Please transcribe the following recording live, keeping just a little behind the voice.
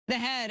The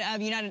head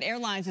of United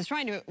Airlines is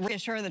trying to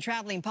reassure the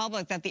traveling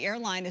public that the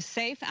airline is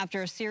safe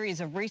after a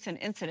series of recent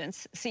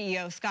incidents.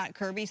 CEO Scott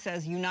Kirby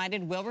says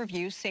United will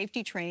review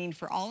safety training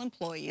for all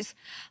employees.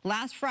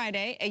 Last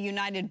Friday, a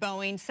United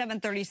Boeing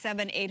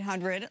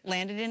 737-800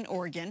 landed in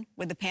Oregon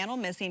with the panel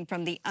missing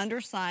from the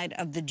underside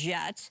of the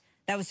jet.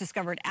 That was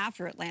discovered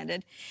after it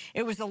landed.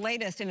 It was the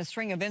latest in a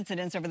string of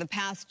incidents over the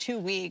past 2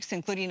 weeks,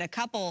 including a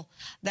couple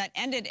that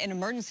ended in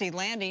emergency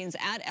landings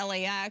at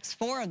LAX.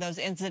 4 of those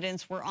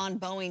incidents were on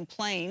Boeing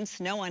planes.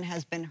 No one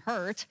has been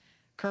hurt.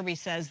 Kirby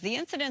says the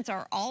incidents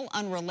are all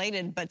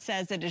unrelated, but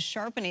says it is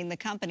sharpening the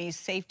company's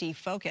safety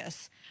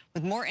focus.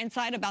 With more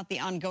insight about the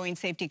ongoing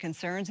safety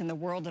concerns in the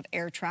world of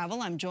air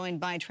travel, I'm joined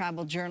by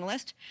travel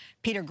journalist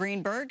Peter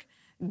Greenberg.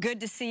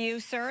 Good to see you,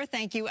 sir.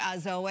 Thank you,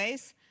 as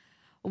always.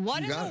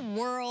 What in the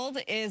world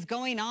is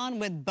going on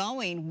with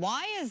Boeing?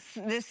 Why is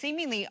this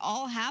seemingly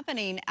all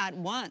happening at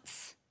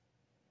once?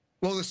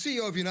 Well, the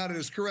CEO of United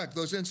is correct.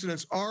 Those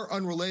incidents are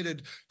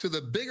unrelated to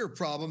the bigger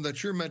problem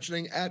that you're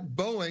mentioning at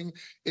Boeing,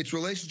 its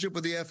relationship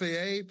with the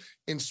FAA,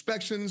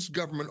 inspections,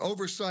 government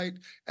oversight,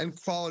 and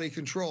quality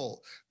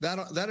control.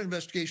 That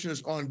investigation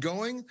is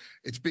ongoing.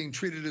 It's being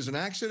treated as an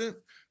accident.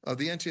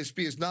 The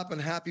NTSB has not been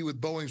happy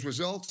with Boeing's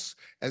results.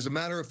 As a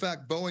matter of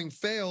fact, Boeing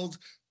failed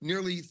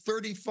nearly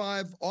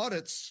 35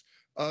 audits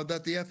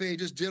that the FAA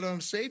just did on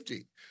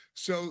safety.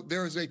 So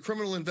there is a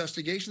criminal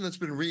investigation that's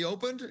been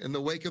reopened in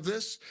the wake of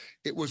this.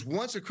 It was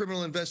once a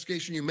criminal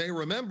investigation, you may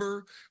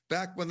remember,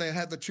 back when they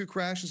had the 2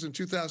 crashes in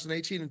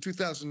 2018 and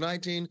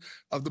 2019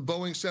 of the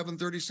Boeing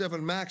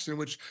 737 MAX, in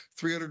which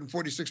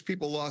 346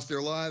 people lost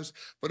their lives.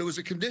 But it was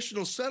a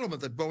conditional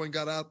settlement that Boeing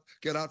got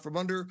out from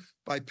under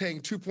by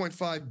paying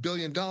 $2.5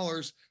 billion.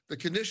 The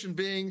condition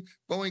being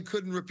Boeing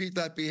couldn't repeat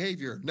that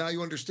behavior. Now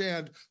you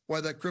understand why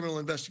that criminal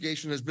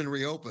investigation has been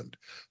reopened.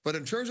 But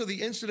in terms of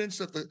the incidents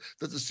that the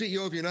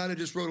CEO of United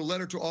just wrote a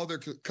letter to all their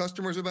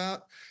customers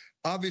about,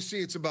 obviously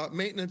it's about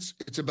maintenance,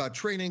 it's about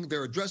training.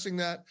 They're addressing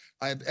that.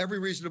 I have every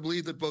reason to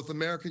believe that both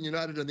American,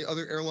 United, and the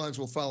other airlines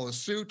will follow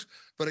suit.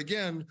 But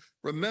again,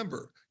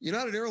 remember,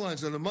 United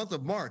Airlines in the month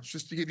of March,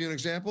 just to give you an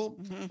example,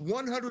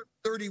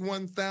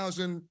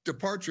 131,000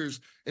 departures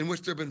in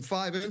which there have been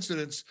 5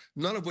 incidents,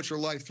 none of which are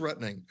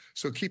life-threatening.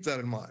 So keep that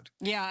in mind.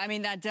 Yeah, I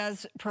mean, that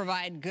does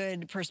provide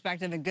good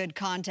perspective and good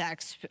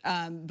context.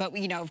 But,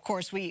 you know, of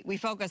course, we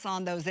focus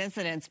on those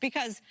incidents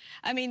because,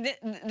 I mean,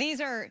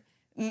 these are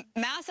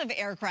massive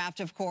aircraft,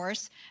 of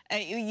course.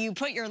 You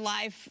put your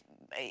life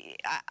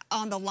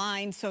on the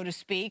line, so to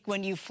speak,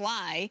 when you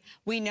fly.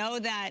 We know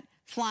that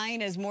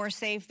flying is more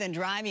safe than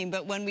driving,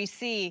 but when we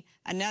see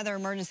another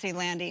emergency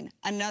landing,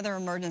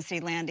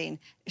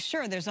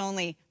 sure, there's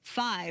only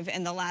 5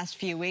 in the last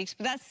few weeks,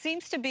 but that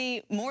seems to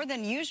be more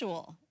than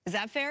usual. Is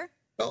that fair?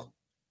 Well,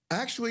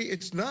 actually,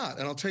 it's not,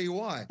 and I'll tell you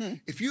why.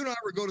 If you and I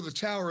were to go to the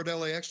tower at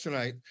LAX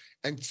tonight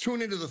and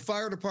tune into the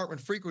fire department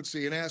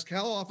frequency and ask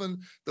how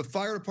often the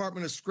fire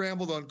department is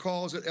scrambled on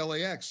calls at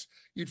LAX,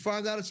 you'd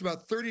find out it's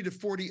about 30 to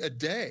 40 a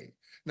day.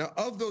 Now,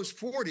 of those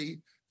 40,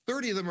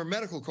 30 of them are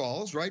medical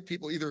calls, right?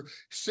 People either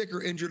sick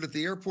or injured at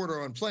the airport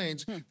or on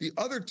planes. The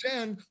other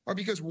 10 are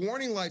because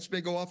warning lights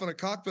may go off in a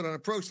cockpit on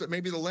approach that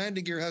maybe the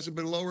landing gear hasn't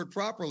been lowered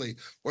properly,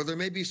 or there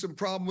may be some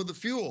problem with the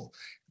fuel.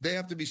 They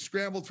have to be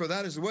scrambled for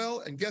that as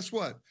well. And guess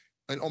what?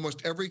 In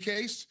almost every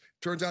case,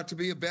 turns out to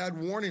be a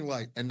bad warning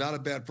light and not a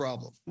bad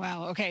problem.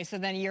 Wow. Okay. So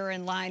then you're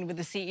in line with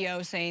the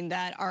CEO saying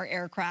that our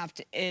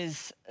aircraft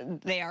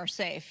they are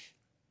safe.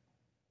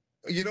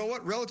 You know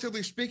what?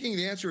 Relatively speaking,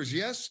 the answer is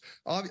yes.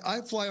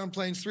 I fly on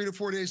planes 3 to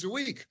 4 days a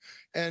week.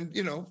 And,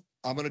 you know,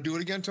 I'm going to do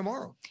it again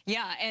tomorrow.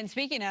 Yeah, and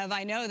speaking of,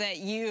 I know that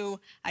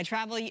I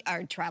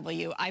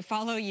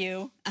follow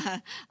you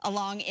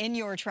along in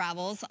your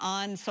travels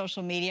on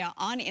social media,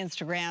 on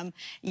Instagram.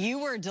 You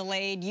were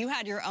delayed. You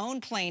had your own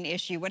plane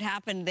issue. What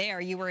happened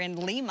there? You were in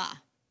Lima.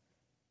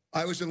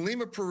 I was in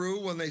Lima,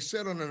 Peru, when they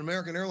said on an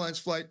American Airlines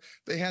flight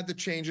they had to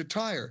change a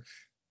tire.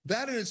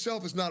 That in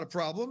itself is not a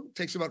problem. It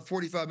takes about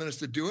 45 minutes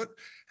to do it.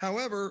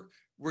 However,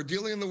 we're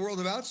dealing in the world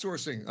of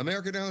outsourcing.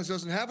 American Airlines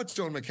doesn't have its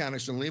own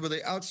mechanics in Lima.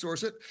 They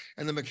outsource it,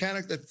 and the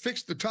mechanic that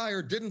fixed the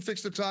tire didn't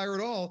fix the tire at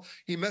all.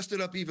 He messed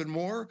it up even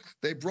more.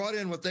 They brought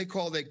in what they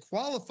called a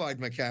qualified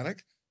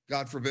mechanic,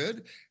 God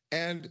forbid,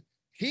 and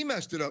he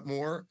messed it up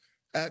more.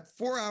 At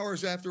 4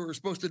 hours after we were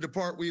supposed to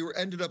depart, we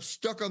ended up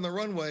stuck on the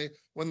runway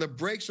when the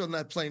brakes on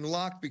that plane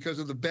locked because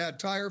of the bad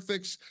tire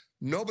fix.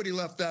 Nobody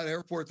left that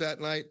airport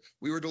that night.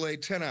 We were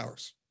delayed 10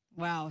 hours.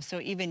 Wow. So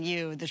even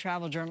you, the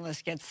travel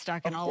journalist, gets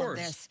stuck in all of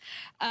this.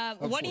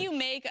 What do you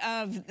make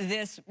of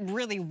this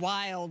really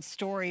wild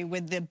story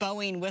with the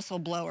Boeing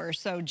whistleblower?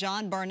 So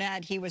John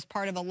Barnett, he was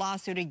part of a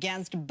lawsuit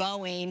against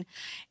Boeing,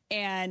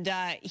 and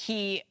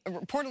he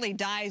reportedly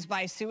dies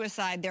by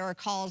suicide. There are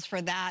calls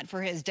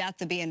for his death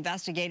to be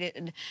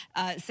investigated,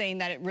 saying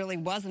that it really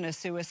wasn't a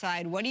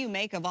suicide. What do you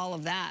make of all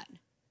of that?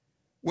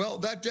 Well,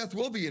 that death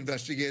will be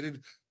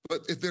investigated.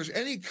 But if there's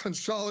any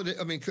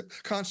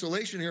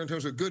consolation here in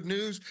terms of good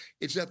news,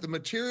 it's that the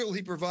material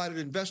he provided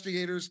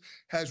investigators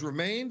has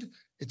remained.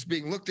 It's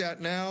being looked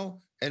at now,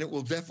 and it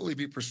will definitely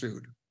be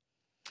pursued.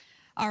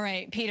 All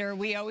right, Peter,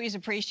 we always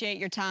appreciate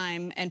your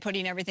time and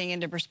putting everything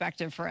into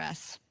perspective for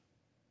us.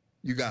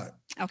 You got it.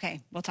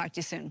 Okay, we'll talk to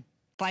you soon.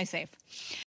 Fly safe.